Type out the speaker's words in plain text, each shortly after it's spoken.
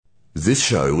This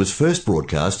show was first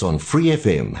broadcast on Free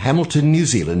FM, Hamilton, New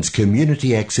Zealand's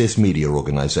community access media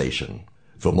organisation.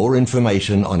 For more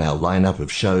information on our lineup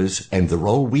of shows and the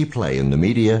role we play in the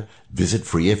media, visit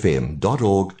freefm.org.nz.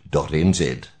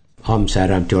 I'm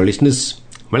Saram to our listeners.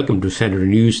 Welcome to Saturday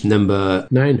News number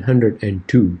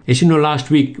 902. As you know, last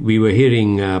week we were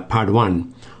hearing part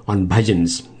 1 on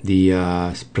bhajans. The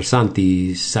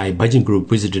Prasanthi Sai Bhajan group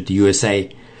visited the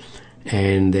USA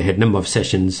and they had a number of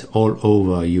sessions all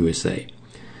over USA.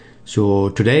 So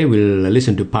today we'll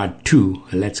listen to part 2.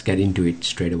 Let's get into it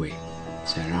straight away.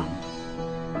 Saram.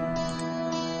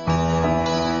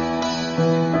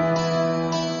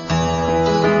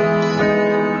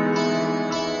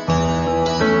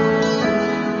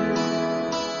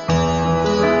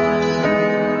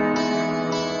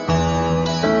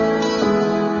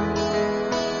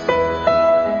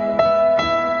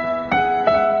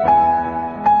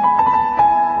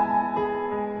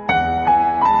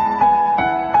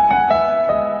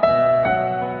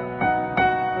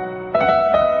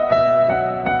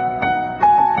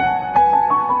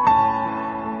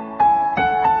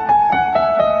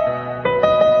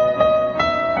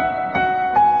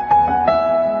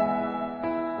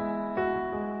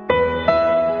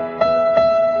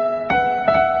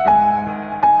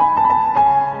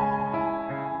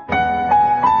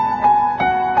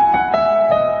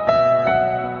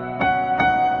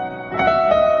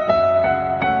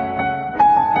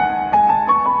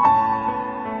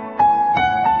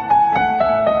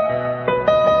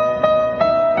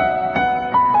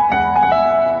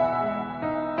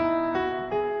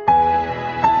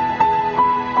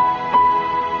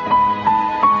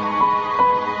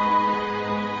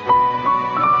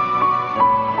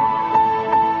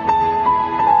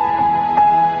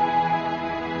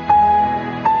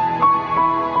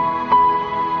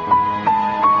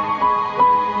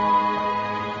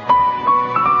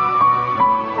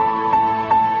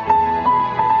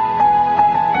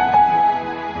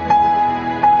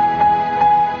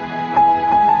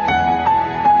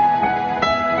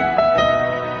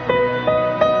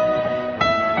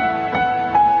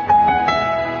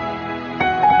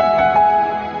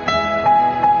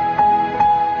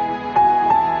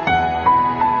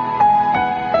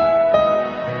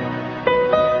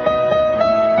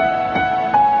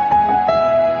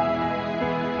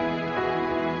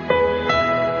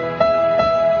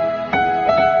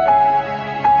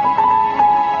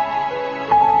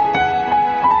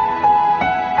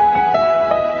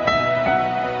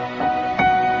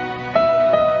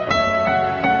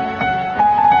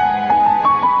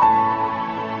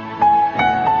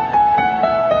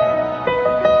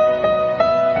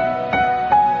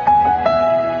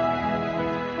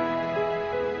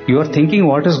 You are thinking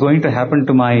what is going to happen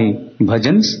to my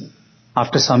bhajans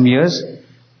after some years?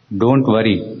 Don't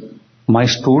worry. My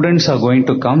students are going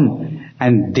to come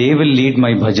and they will lead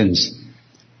my bhajans.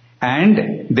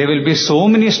 And there will be so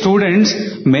many students,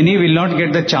 many will not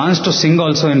get the chance to sing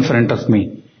also in front of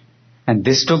me. And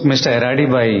this took Mr. Eradi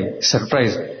by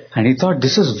surprise. And he thought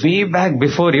this is way back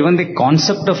before even the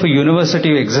concept of a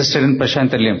university existed in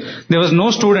Prashantalyam. There was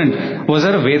no student. Was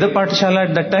there a Veda Pathashala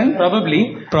at that time?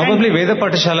 Probably Veda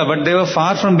Pathashala, but they were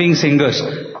far from being singers.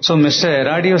 So Mr.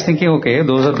 Eradi was thinking, okay,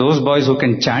 those are those boys who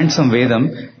can chant some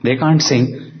Vedam. They can't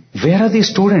sing. Where are these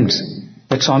students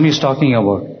that Swami is talking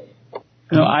about?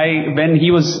 You know, when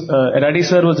he was, Eradi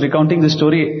sir was recounting the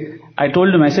story, I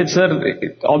told him, I said, sir,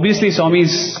 obviously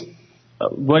Swami's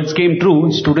words came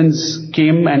true. Students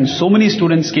came and so many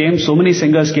students came, so many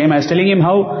singers came. I was telling him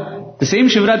how the same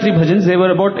Shivratri bhajans, they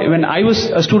were about, when I was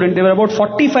a student, there were about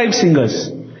 45 singers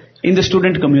in the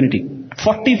student community.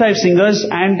 45 singers,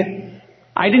 and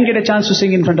I didn't get a chance to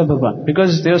sing in front of Bhagwan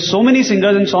because there were so many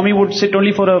singers and Swami would sit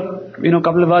only for a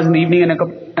couple of hours in the evening and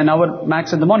an hour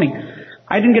max in the morning.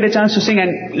 I didn't get a chance to sing,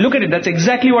 and look at it, that's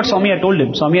exactly what Swami had told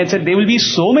him. Swami had said there will be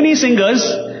so many singers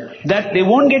that they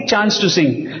won't get chance to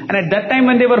sing. And at that time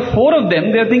when there were 4 of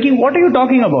them, they were thinking, what are you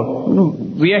talking about?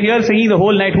 We are here singing the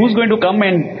whole night. Who's going to come?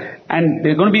 And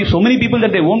there are going to be so many people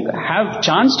that they won't have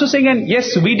chance to sing. And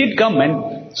yes, we did come.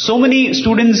 And so many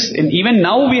students, and even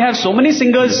now we have so many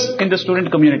singers in the student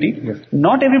community. Yes.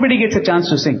 Not everybody gets a chance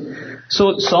to sing.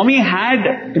 So Swami had,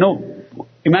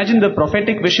 imagine the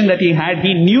prophetic vision that he had.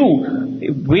 He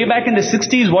knew way back in the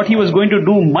 60s what he was going to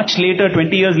do much later,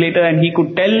 20 years later, and he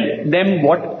could tell them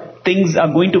what things are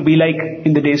going to be like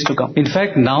in the days to come. In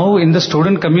fact, now in the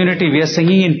student community, we are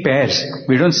singing in pairs.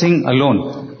 We don't sing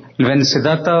alone. When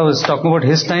Siddhartha was talking about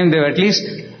his time, at least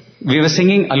we were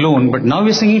singing alone, but now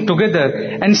we're singing together.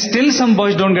 And still some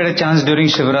boys don't get a chance during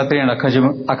Shivratri and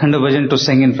Akhanda Bhajan to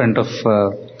sing in front of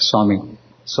Swami.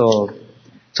 So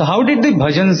So how did the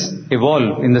bhajans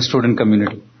evolve in the student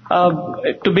community?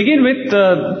 To begin with,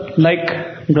 like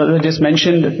brother just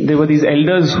mentioned, there were these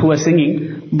elders who were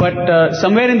singing. But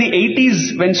somewhere in the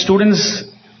 80s, when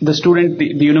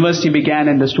the university began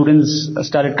and the students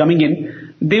started coming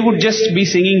in, they would just be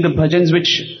singing the bhajans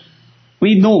which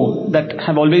we know that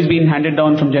have always been handed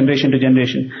down from generation to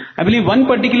generation. I believe one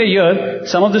particular year,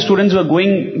 some of the students were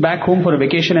going back home for a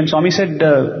vacation, and Swami said,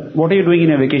 what are you doing in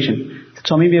your vacation? I said,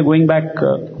 Swami, we are going back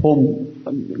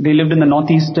home. They lived in the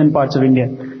northeastern parts of India.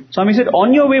 Swami said,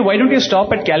 on your way, why don't you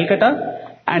stop at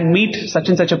Calcutta and meet such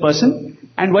and such a person,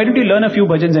 and why don't you learn a few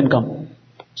bhajans and come?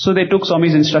 So they took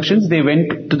Swami's instructions. They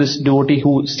went to this devotee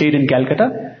who stayed in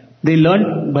Calcutta. They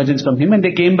learned bhajans from him, and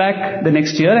they came back the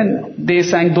next year and they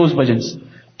sang those bhajans.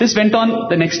 This went on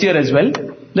the next year as well.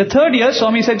 The third year,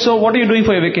 Swami said, so what are you doing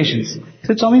for your vacations? He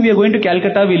said, Swami, we are going to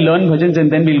Calcutta, we'll learn bhajans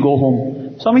and then we'll go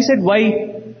home. Swami said,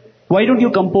 why don't you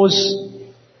compose?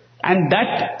 And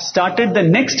that started the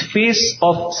next phase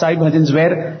of Sai Bhajans,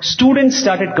 where students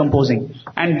started composing.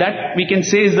 And that we can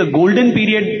say is the golden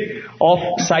period of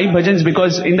Sai Bhajans,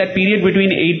 because in that period between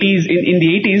 80s, in the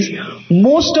 80s,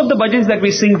 most of the bhajans that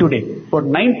we sing today, about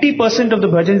 90% of the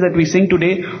bhajans that we sing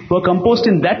today were composed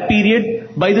in that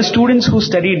period by the students who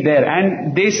studied there.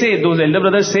 And they say, those elder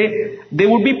brothers say, there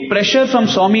would be pressure from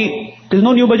Swami, there's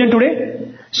no new bhajan today.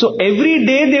 So every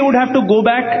day they would have to go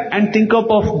back and think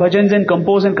up of bhajans and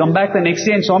compose and come back the next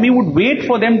day, and Swami would wait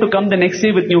for them to come the next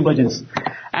day with new bhajans.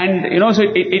 And so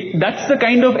that's the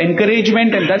kind of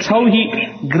encouragement, and that's how he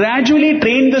gradually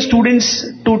trained the students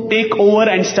to take over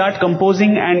and start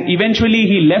composing, and eventually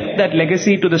he left that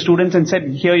legacy to the students and said,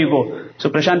 here you go. So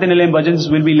Prashanti Nilayam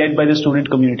bhajans will be led by the student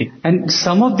community. And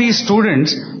some of these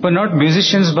students were not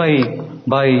musicians by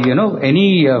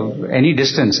any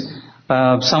distance.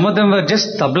 Some of them were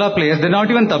just tabla players. They're not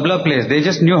even tabla players. They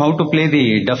just knew how to play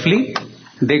the duffli.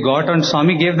 They got on,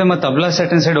 Swami gave them a tabla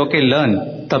set and said, okay,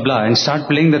 learn tabla and start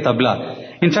playing the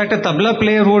tabla. In fact, a tabla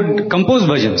player would compose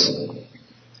bhajans.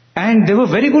 And they were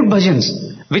very good bhajans,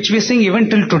 which we sing even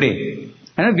till today.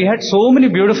 And we had so many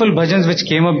beautiful bhajans which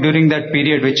came up during that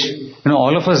period, which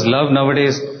all of us love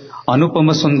nowadays.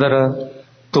 Anupama Sundara,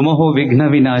 Tumaho Vigna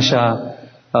Vinasha,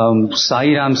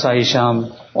 Sai Ram Sai Sham,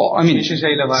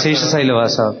 Sesha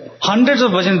Sailavasa. Hundreds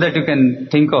of bhajans that you can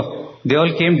think of. They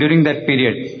all came during that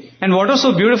period. And what was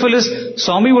so beautiful is,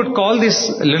 Swami would call this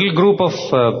little group of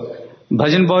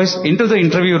bhajan boys into the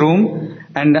interview room,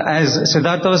 and as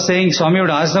Siddhartha was saying, Swami would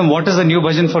ask them, what is the new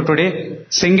bhajan for today?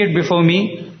 Sing it before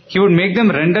me. He would make them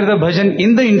render the bhajan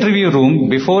in the interview room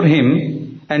before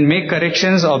him and make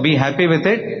corrections or be happy with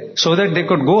it, so that they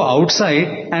could go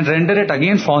outside and render it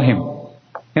again for him.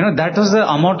 That was the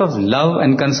amount of love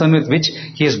and concern with which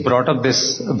he has brought up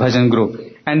this bhajan group.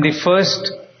 And the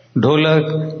first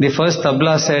dholak, the first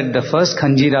tabla set, the first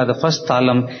khanjira, the first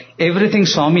talam, everything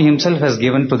Swami himself has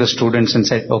given to the students and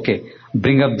said, okay,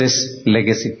 bring up this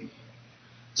legacy.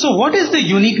 So what is the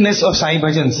uniqueness of Sai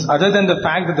Bhajans other than the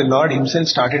fact that the Lord himself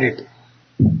started it?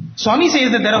 Swami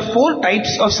says that there are 4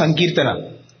 types of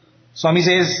Sankirtana. Swami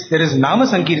says there is Nama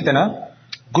Sankirtana,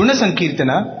 Guna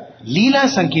Sankirtana, Leela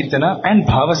Sankirtana and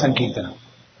Bhava Sankirtana.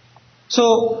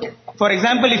 So, for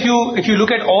example, if you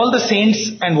look at all the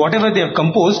saints and whatever they have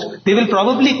composed, they will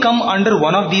probably come under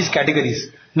one of these categories.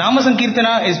 Nama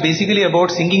Sankirtana is basically about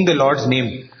singing the Lord's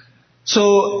name.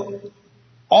 So,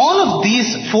 all of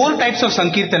these 4 types of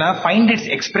Sankirtana find its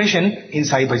expression in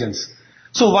Sai Bhajans.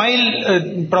 So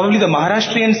while probably the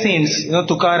Maharashtrian saints,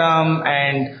 Tukaram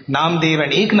and Namdev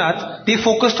and Eknath, they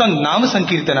focused on Nama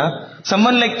Sankirtana.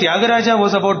 Someone like Tyagaraja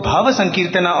was about Bhava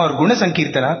Sankirtana or Guna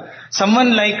Sankirtana.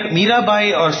 Someone like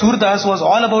Mirabai or Surdas was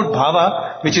all about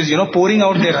Bhava, which is, pouring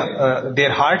out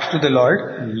their heart to the Lord.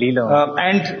 Leela.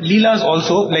 And Leelas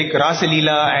also, like Rasa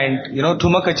Leela and,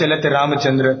 Thumaka Chalate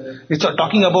Ramachandra. It's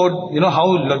talking about,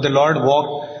 how the Lord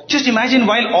walked. Just imagine,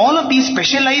 while all of these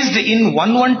specialized in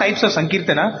one types of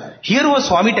Sankirtana, here was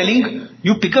Swami telling,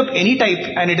 you pick up any type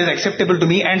and it is acceptable to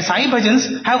me. And Sai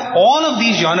Bhajans have all of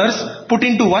these genres put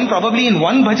into one. Probably in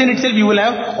one bhajan itself you will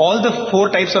have all the 4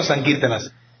 types of Sankirtanas.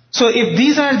 So if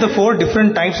these are the 4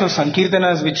 different types of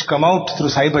Sankirtanas which come out through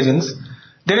Sai Bhajans,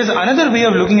 there is another way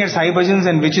of looking at Sai Bhajans,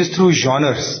 and which is through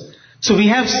genres. So we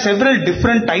have several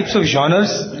different types of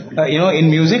genres, in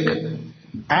music.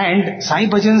 And Sai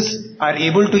Bhajans are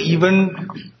able to even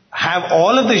have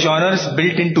all of the genres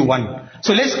built into one.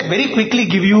 So let's very quickly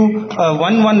give you a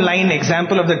one-line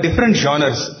example of the different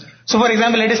genres. So for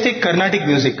example, let us take Carnatic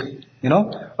music.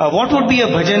 What would be a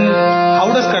bhajan?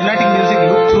 How does Carnatic music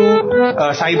look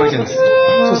through Sai Bhajans?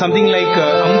 So something like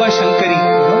Amba Shankari,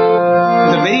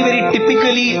 is a very, very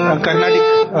typically Carnatic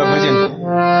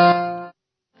bhajan.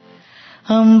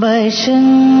 Amb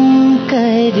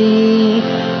शङ्करी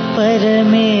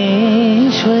Parmeshwari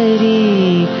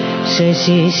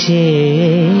शशिशेखरी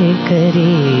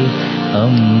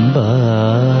Amba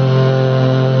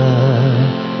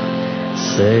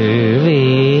Sarveshwari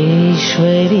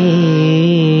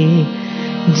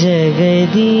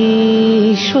Jagadishwari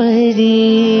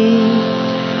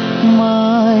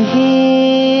Maheshwari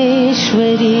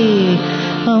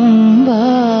Amba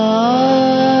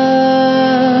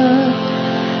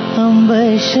Amb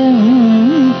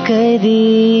शङ्करी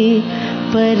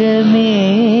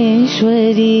Parmeshwari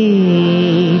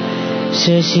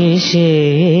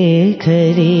शशिशेखरी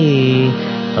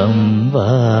Amba.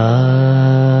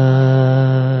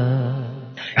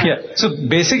 Yeah, so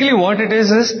basically what it is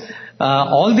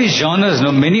all these genres,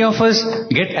 many of us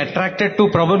get attracted to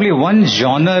probably one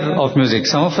genre of music.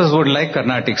 Some of us would like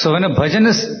Carnatic. So when a bhajan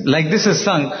is like this is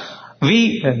sung,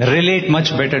 we relate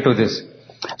much better to this.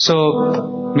 So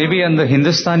maybe on the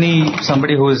Hindustani,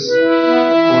 somebody who would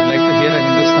like to hear a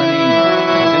Hindustani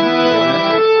bhajan.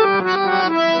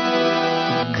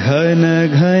 Ghana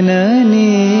ghana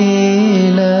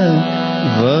neela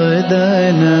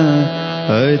vadana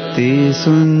अति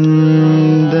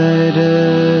सुंदर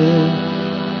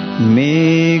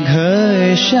मेघ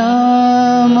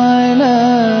श्यामल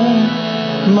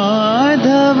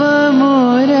माधव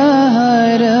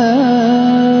मुरहर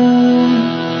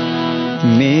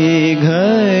मेघ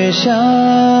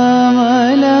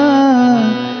श्यामल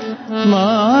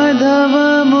माधव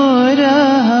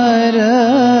मुरहर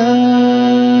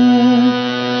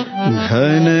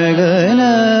घन घन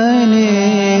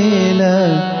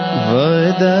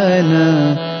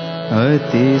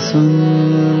अति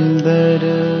सुंदर.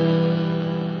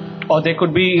 Or there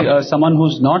could be someone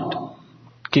who's not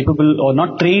capable or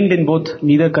not trained in both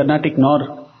neither Carnatic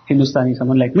nor Hindustani,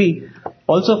 someone like me,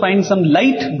 also find some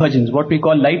light bhajans, what we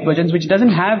call light bhajans, which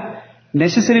doesn't have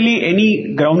necessarily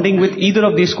any grounding with either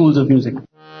of these schools of music.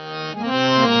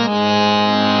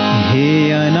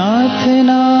 He Anath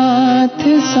Nath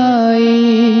Sai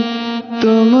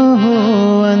तुम हो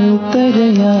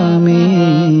अंतर्यामी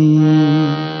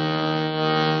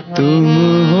तुम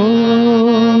हो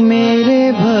मेरे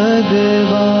भगवान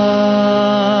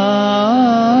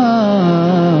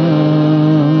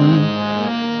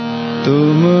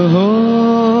तुम हो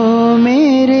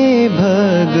मेरे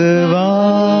भगवान.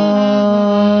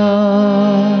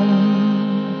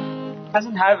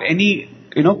 Doesn't have any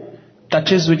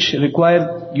touches which require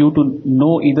you to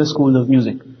know either schools of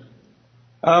music.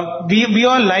 We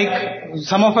all like,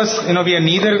 some of us, we are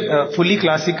neither fully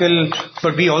classical,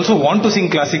 but we also want to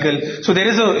sing classical. So there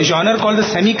is a genre called the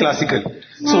semi-classical.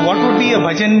 So what would be a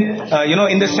bhajan,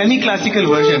 in the semi-classical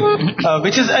version,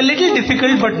 which is a little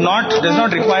difficult, but does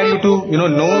not require you to,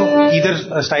 know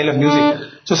either style of music.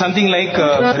 So something like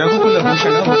Raghukula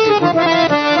Bhushana would be good.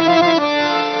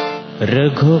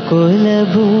 Raghukula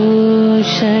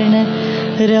Bhushana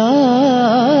Rajivanayana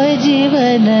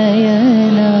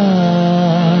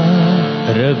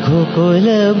रघुकुल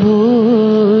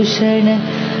भूषण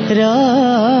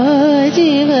राजीवनयना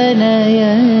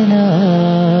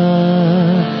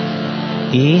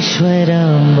ईश्वराम्बनन्दन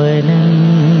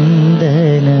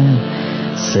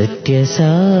सत्य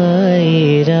साई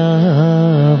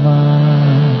रामा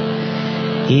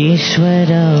ईश्वराम्बनन्दन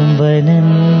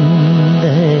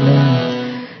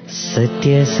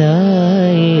सत्य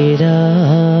Sai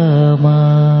Rama.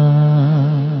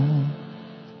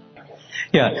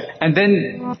 Yeah, and then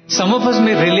some of us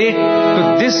may relate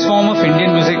to this form of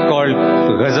Indian music called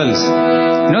ghazals.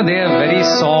 They are very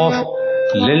soft,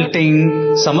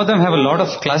 lilting. Some of them have a lot of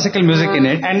classical music in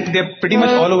it. And they're pretty much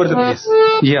all over the place.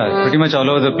 Yeah, pretty much all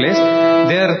over the place.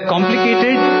 They are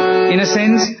complicated in a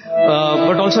sense,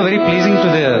 but also very pleasing to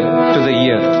the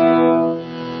ear.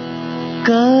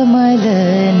 Kamala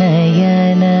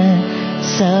Nayana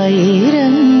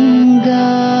Sairanga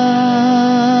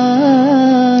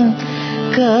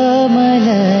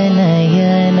Kamala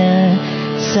Nayana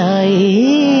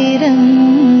Sai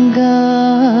Ranga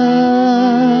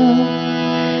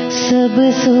Sab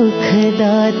Sukh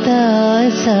Data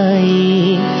Sai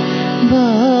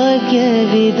Bhagya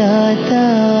Vidata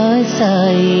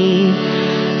Sai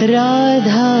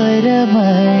Radha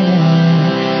Ramana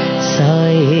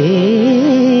Sai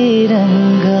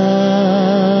Ranga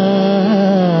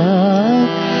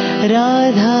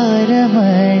Radha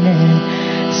Ramana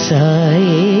Sai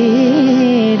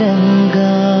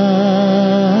Ranga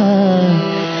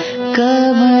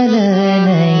Kamala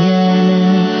Nayana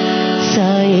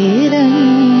Sai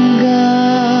Ranga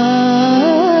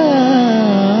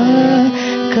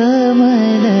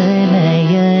Kamala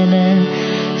Nayana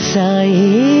Sai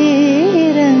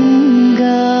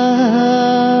Ranga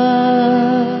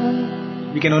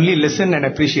only listen and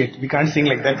appreciate. We can't sing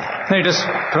like that. No, it is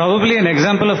probably an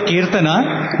example of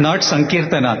Kirtana, not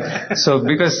Sankirtana. So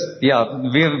because,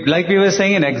 like we were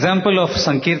saying, an example of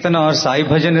Sankirtana or Sai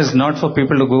Bhajan is not for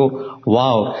people to go,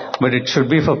 wow, but it should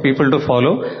be for people to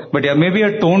follow. But maybe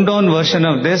a toned down version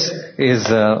of this is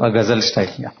a ghazal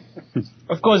style. Yeah.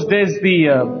 Of course, there's the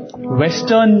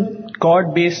Western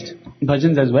chord-based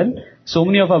bhajans as well. So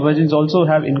many of our bhajans also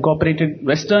have incorporated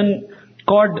Western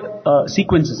chord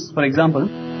sequences. For example,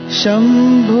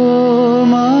 Shambho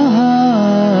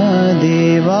Mahadeva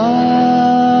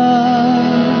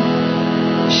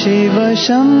Shiva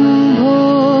Shambho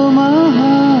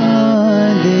Mahadeva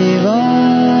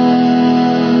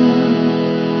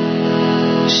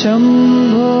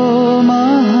Shambho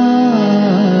Mahadeva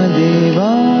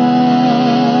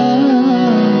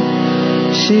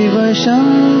Shiva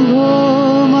Shambho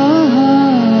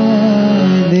Mahadeva.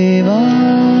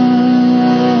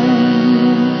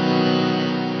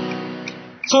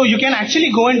 So you can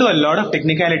actually go into a lot of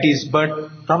technicalities, but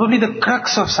probably the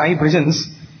crux of Sai Bhajans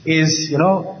is,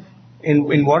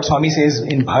 in what Swami says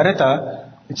in Bharata,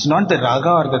 it's not the raga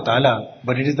or the tala,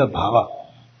 but it is the bhava.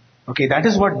 Okay, that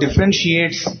is what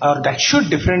differentiates, or that should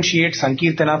differentiate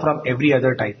Sankirtana from every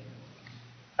other type.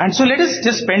 And so let us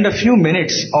just spend a few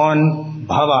minutes on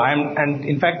bhava. And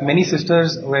in fact, many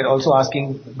sisters were also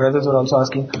asking, brothers were also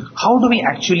asking, how do we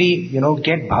actually,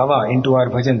 get bhava into our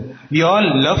bhajan? We all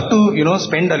love to,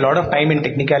 spend a lot of time in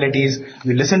technicalities.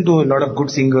 We listen to a lot of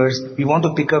good singers. We want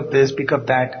to pick up this, pick up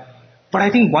that. But I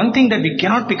think one thing that we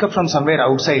cannot pick up from somewhere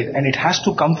outside, and it has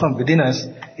to come from within us,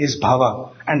 is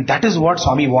bhava. And that is what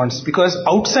Swami wants. Because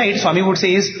outside, Swami would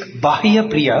say, is bahya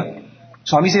priya.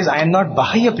 Swami says, I am not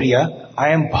bahya priya, I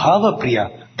am bhava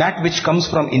priya. That which comes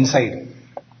from inside.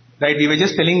 Right, we were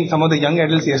just telling some of the young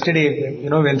adults yesterday,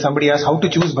 when somebody asked how to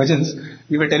choose bhajans,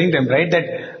 we were telling them, right, that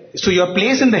so your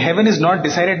place in the heaven is not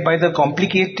decided by the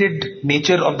complicated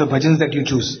nature of the bhajans that you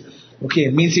choose. Okay,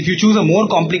 means if you choose a more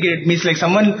complicated, means like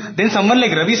someone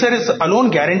like Ravi sir is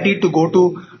alone guaranteed to go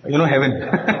to, heaven.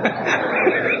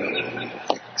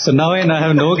 So now I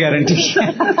have no guarantee.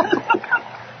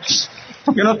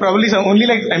 Probably only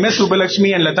like MS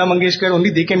Subbulakshmi and Lata Mangeshkar,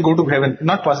 only they can go to heaven.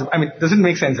 Not possible. I mean, it doesn't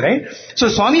make sense, right? So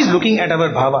Swami is looking at our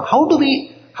bhava. How do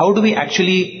we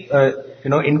actually,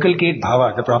 inculcate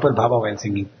bhava, the proper bhava while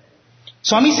singing?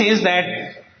 Swami says that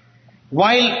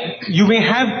while you may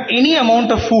have any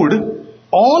amount of food,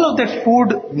 all of that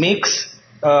food makes,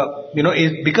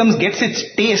 gets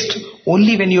its taste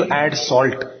only when you add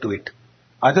salt to it.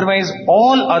 Otherwise,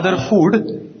 all other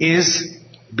food is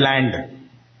bland.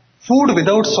 Food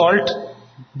without salt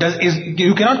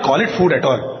you cannot call it food at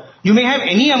all. You may have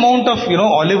any amount of,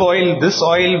 olive oil, this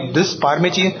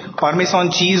Parmesan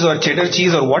cheese or cheddar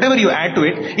cheese or whatever you add to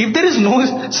it. If there is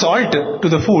no salt to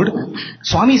the food,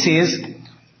 Swami says,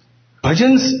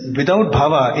 bhajans without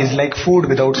bhava is like food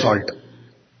without salt.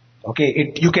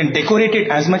 Okay, you can decorate it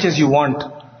as much as you want,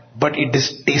 but it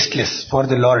is tasteless for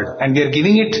the Lord. And we are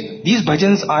giving it, these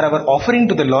bhajans are our offering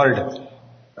to the Lord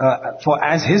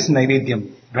as His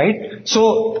Naivedyam. Right?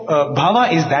 So,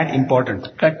 bhava is that important.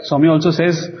 In fact, Swami also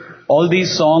says, all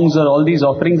these songs or all these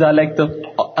offerings are like the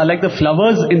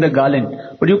flowers in the garland.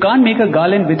 But you can't make a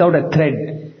garland without a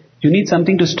thread. You need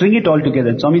something to string it all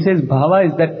together. Swami says, bhava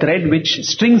is that thread which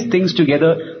strings things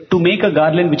together to make a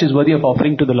garland which is worthy of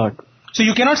offering to the Lord. So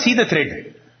you cannot see the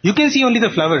thread. You can see only the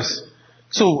flowers.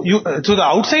 So the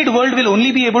outside world will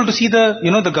only be able to see the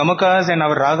gamakas and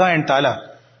our raga and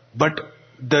tala. But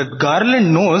the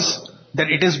garland knows that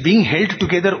it is being held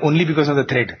together only because of the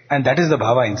thread. And that is the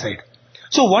bhava inside.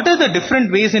 So what are the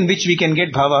different ways in which we can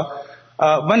get bhava?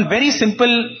 One very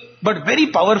simple but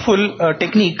very powerful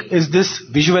technique is this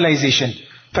visualization.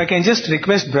 If I can just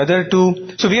request brother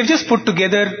so we have just put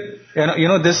together,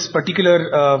 this particular,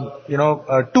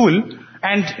 tool,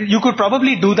 and you could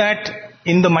probably do that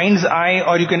in the mind's eye,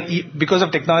 or you can, because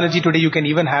of technology today, you can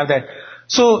even have that.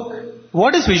 So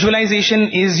what is visualization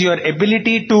is your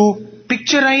ability to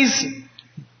picturize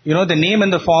the name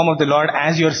and the form of the Lord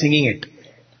as you are singing it.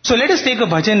 So let us take a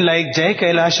bhajan like Jai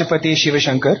Kailashapati Shiva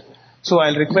Shankar. So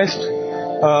I'll request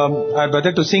our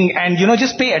brother to sing, and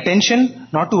just pay attention,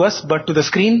 not to us but to the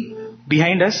screen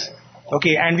behind us.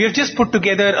 Okay, and we have just put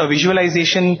together a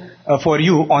visualization for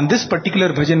you on this particular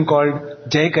bhajan called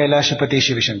Jai Kailashapati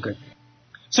Shiva Shankar.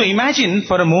 So imagine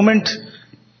for a moment,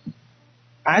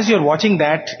 as you're watching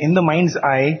that in the mind's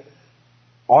eye,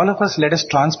 all of us, let us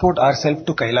transport ourselves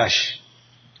to Kailash.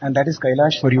 And that is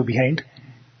Kailash for you behind.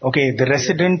 Okay, the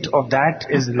resident of that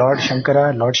is Lord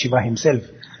Shankara, Lord Shiva himself.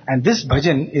 And this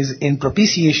bhajan is in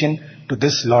propitiation to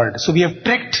this Lord. So we have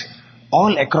trekked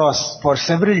all across for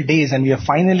several days, and we are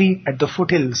finally at the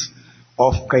foothills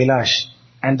of Kailash,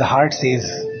 and the heart says,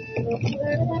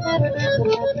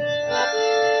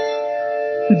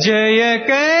 Jaya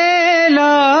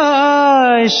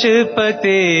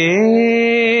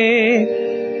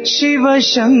Kailashpate Shiva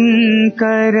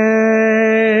Shankara.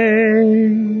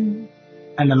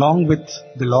 And along with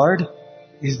the Lord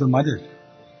is the mother.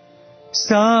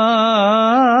 Samba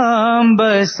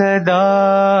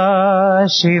Sada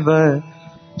Shiva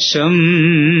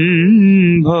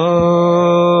Shambho.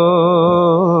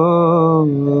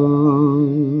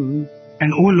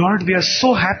 And oh Lord, we are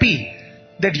so happy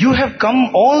that you have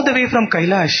come all the way from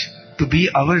Kailash to be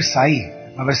our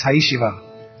Sai Shiva.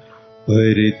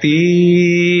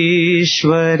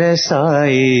 Paritishwara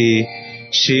Sai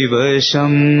Shiva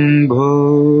Shambho.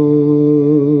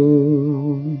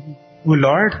 Oh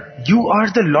Lord, you are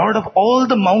the Lord of all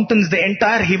the mountains, the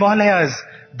entire Himalayas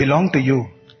belong to you.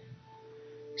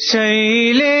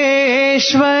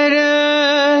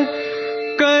 Shaileshwara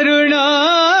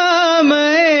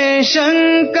Karunamaya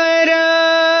Shankara.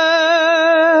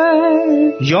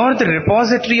 You're the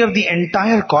repository of the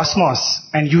entire cosmos,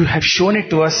 and you have shown it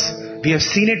to us. We have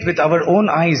seen it with our own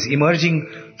eyes emerging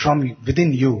from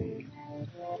within you.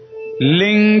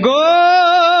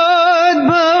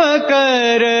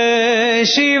 Lingodbhavakara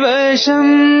Shiva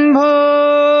Shambho.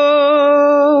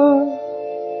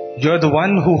 You're the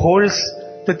one who holds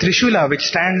the Trishula, which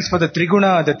stands for the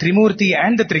Triguna, the Trimurti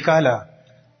and the Trikala.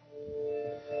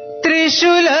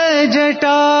 Trishula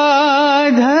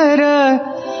Jatadhara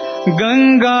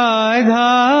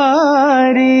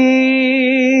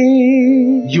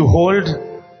Gangadhari. You hold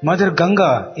Mother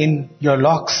Ganga in your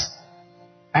locks,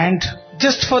 and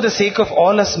just for the sake of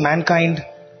all us mankind,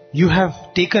 you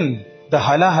have taken the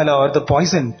hala hala or the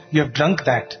poison, you have drunk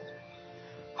that.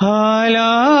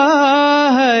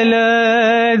 Hala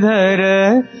hala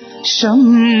dhara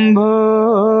Shambho.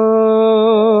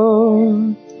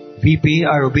 We pay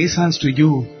our obeisance to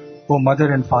you, O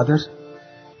Mother and Father.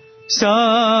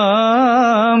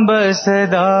 Samba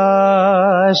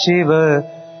Sada Shiva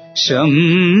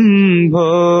Shambho.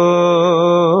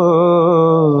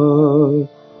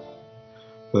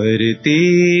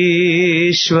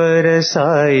 Paritishwara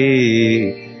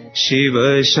Sai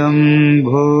Shiva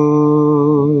Shambho.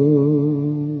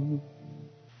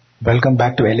 Welcome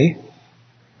back to LA.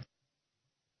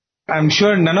 I'm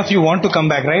sure none of you want to come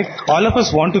back, right? All of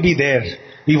us want to be there.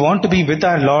 We want to be with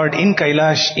our Lord in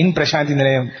Kailash, in Prashanti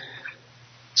Nilayam.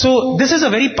 So this is a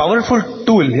very powerful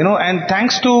tool, and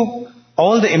thanks to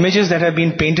all the images that have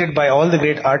been painted by all the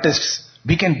great artists,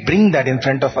 we can bring that in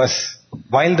front of us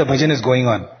while the bhajan is going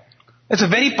on. It's a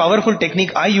very powerful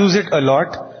technique. I use it a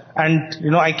lot, and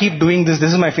I keep doing this.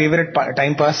 This is my favorite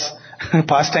pastime.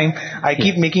 I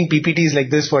keep making PPTs like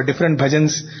this for different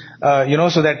bhajans,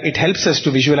 so that it helps us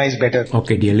to visualize better.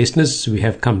 Okay, dear listeners, we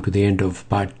have come to the end of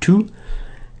part 2.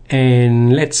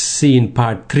 And let's see in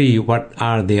part 3 what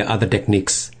are the other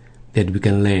techniques that we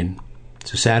can learn.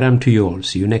 So Saram to you all.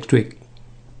 See you next week.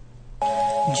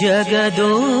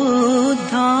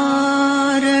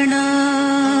 Jagadodharana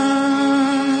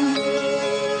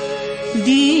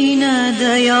Dina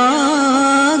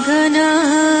Dayagana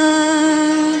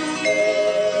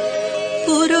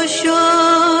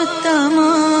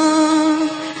Purushottama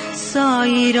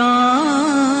Sai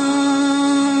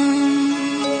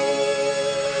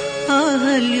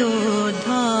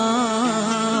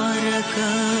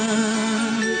Ahalyodharaka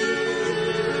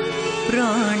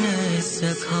Prana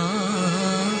Sakha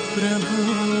Prabhu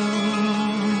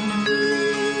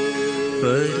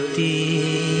Pati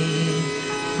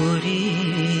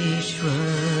Purishwar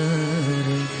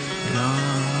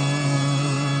Ram.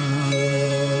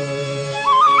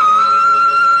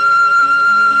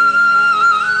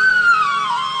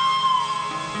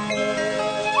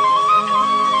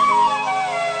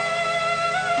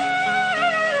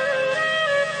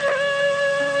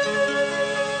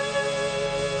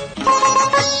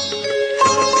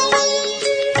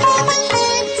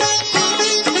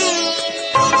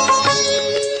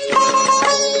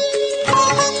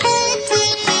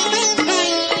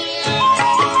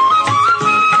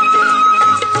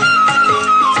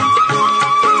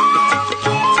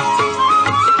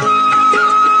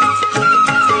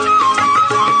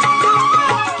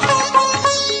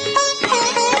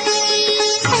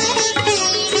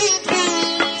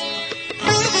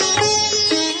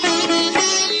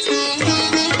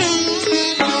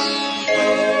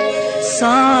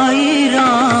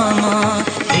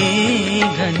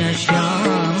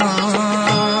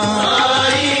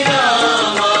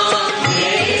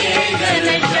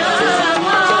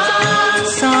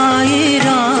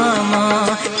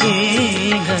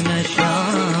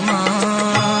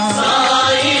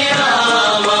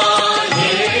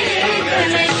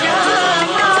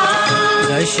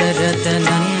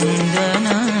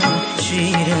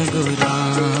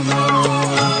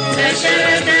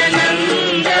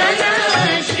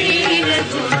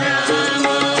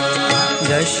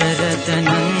 Dasharath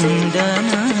नंदन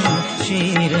श्री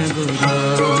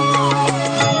रघुरामा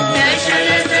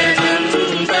दशरथ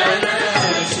नंदन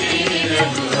श्री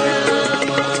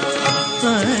रघुरामा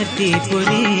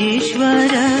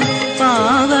पतिपुरीश्वर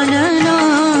पावन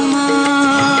नामा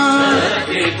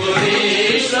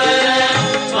पतिपुरीश्वर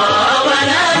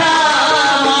पावन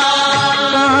नामा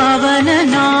पावन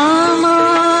नामा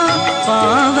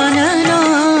पावन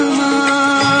नामा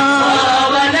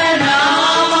पावन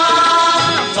नामा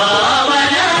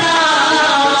पावन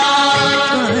नामा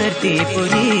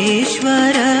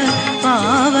पतिपुरीश्वर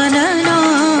पावन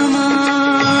नामा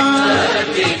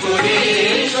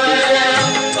पतिपुरीश्वर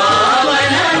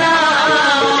पावन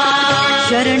नामा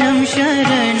शरणं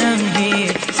शरणं हे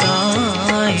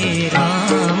साई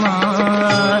रामा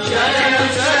शरणं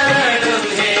शरणं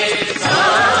हे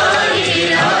साई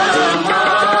रामा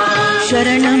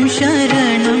शरणं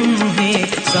शरणं हे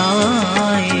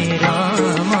साई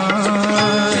रामा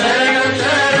शरणं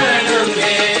शरणं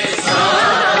हे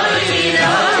साई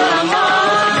रामा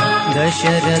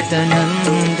दशरथ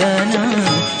नंदन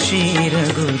श्री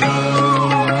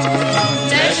रघुरामा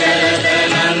दशरथ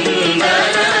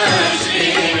नंदन श्री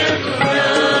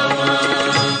रघुरामा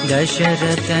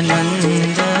दशरथ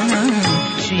नंदन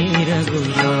श्री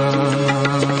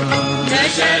रघुरामा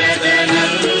दशरथ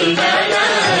नंदन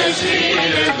श्री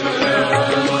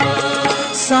रघुरामा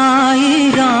साई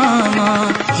रामा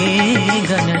हे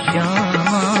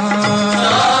घनश्यामा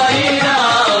साई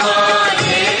रामा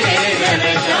हे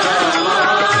घनश्यामा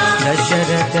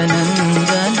दशरथ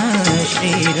नंदन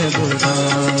श्री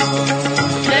रघुरामा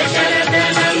दशरथ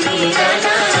नंदन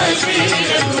श्री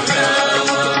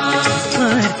रघुरामा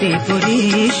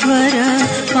पतिपुरीश्वर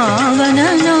पावन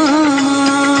नामा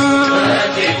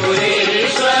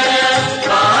पतिपुरीश्वर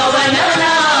पावन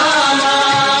नामा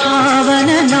पावन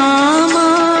नामा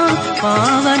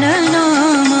पावन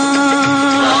नामा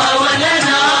पावन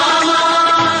नामा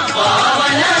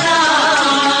पावन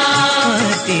नामा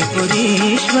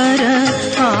पतिपुरीश्वर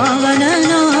पावन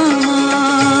नामा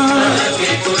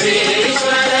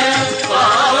पतिपुरीश्वर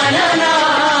पावन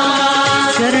नामा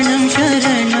शरणं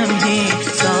शरणं हे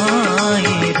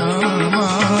साई रामा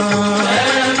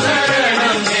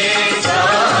शरणं हे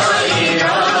साई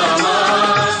रामा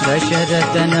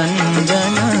दशरथ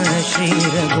नंदन श्री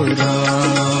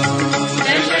रघुरामा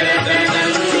दशरथ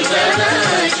नंदन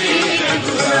श्री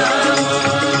रघुरामा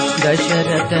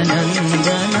दशरथ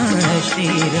नंदन श्री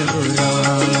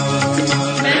रघुरामा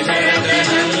दशरथ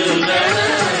नंदन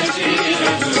श्री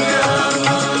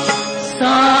रघुरामा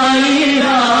साई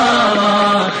रामा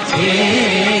हे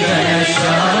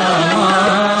घनश्यामा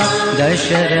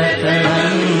दशरथ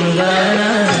नंदन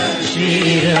Shri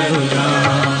Raghurama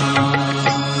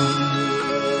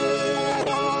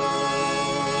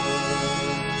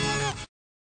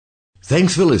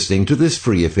Thanks for listening to this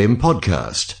Free FM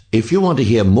podcast. If you want to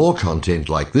hear more content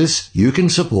like this, you can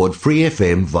support Free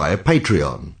FM via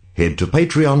Patreon. Head to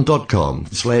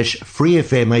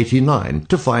patreon.com/freefm89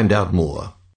 to find out more.